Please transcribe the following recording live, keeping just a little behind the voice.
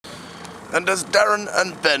And as Darren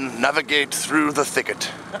and Ben navigate through the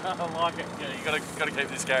thicket, I like it. Yeah, you gotta keep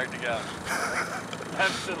this character going.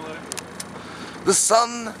 Absolutely. the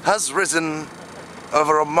sun has risen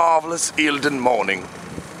over a marvellous Eildon morning.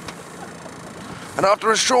 And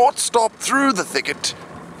after a short stop through the thicket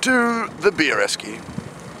to the beer esky,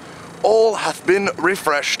 all hath been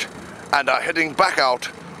refreshed and are heading back out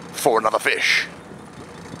for another fish.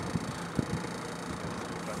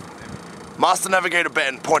 Master Navigator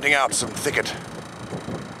Ben pointing out some thicket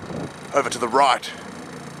over to the right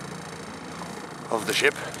of the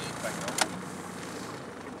ship.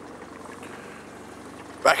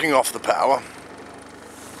 Backing off the power.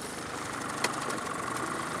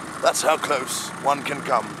 That's how close one can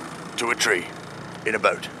come to a tree in a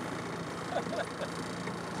boat.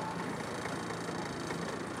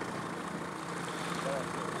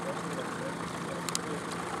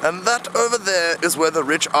 And that over there is where the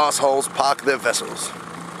rich assholes park their vessels.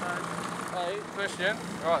 Hey, question.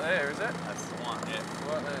 Right there, is it? That's the one, yeah.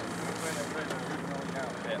 Right there.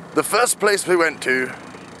 The first place we went to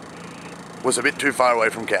was a bit too far away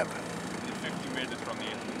from camp. 50 metres from the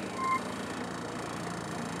end.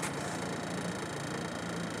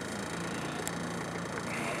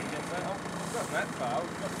 We've got that far.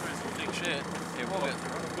 We've got through some big shit. Yeah, we'll get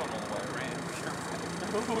through it. We've gone all the way around.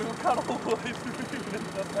 We'll cut all the way through.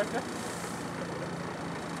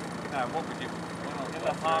 No, what we did.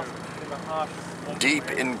 Deep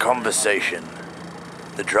in conversation,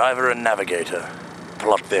 the driver and navigator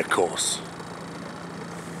plot their course.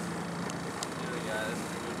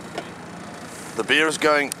 The beer is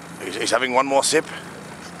going, he's having one more sip.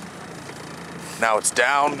 Now it's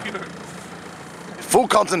down. Full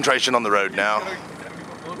concentration on the road now.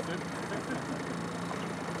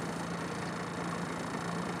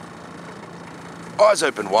 Eyes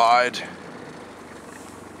open wide.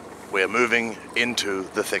 We're moving into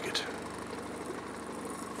the thicket.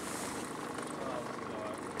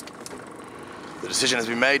 The decision has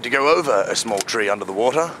been made to go over a small tree under the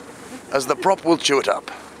water, as the prop will chew it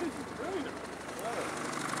up.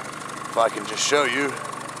 If I can just show you,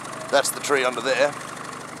 that's the tree under there,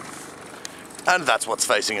 and that's what's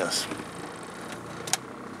facing us.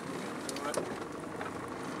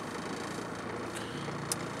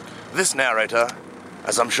 This narrator,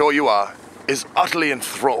 as I'm sure you are, is utterly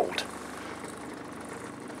enthralled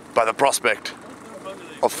by the prospect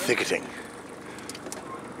of thicketing.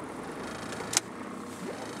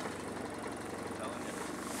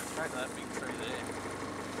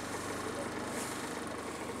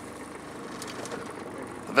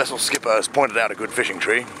 The vessel skipper has pointed out a good fishing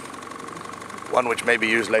tree, one which may be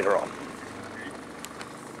used later on.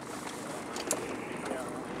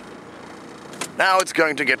 Now it's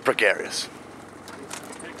going to get precarious.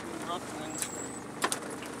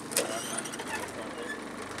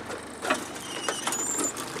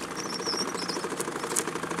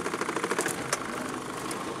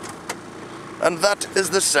 And that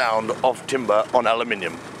is the sound of timber on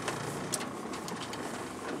aluminium.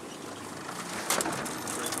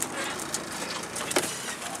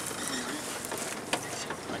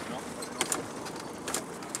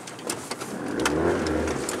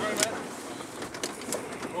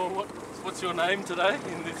 What's your name today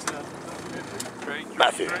in this tree?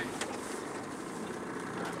 Matthew.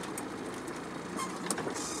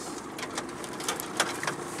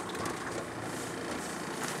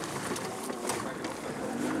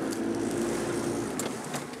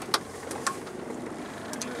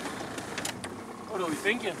 What are we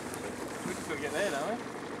thinking? We just got to get there, don't we?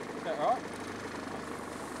 Is that right?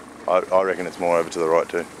 I reckon it's more over to the right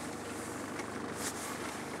too.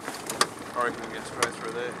 I reckon we get straight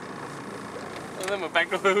through there. And then we're back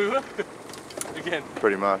to where we were. Again.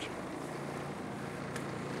 Pretty much.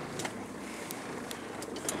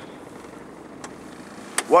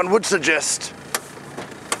 One would suggest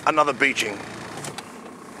another beaching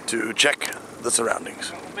to check the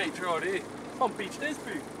surroundings. Beach right here. Come on, beach, there's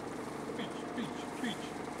beach. Beach.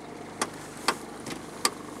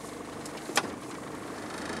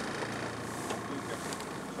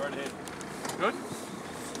 Straight ahead. Good?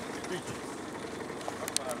 Beach.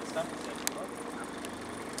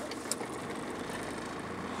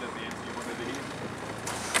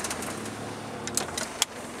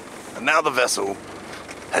 And now the vessel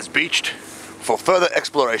has beached for further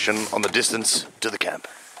exploration on the distance to the camp.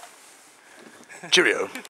 Cheerio.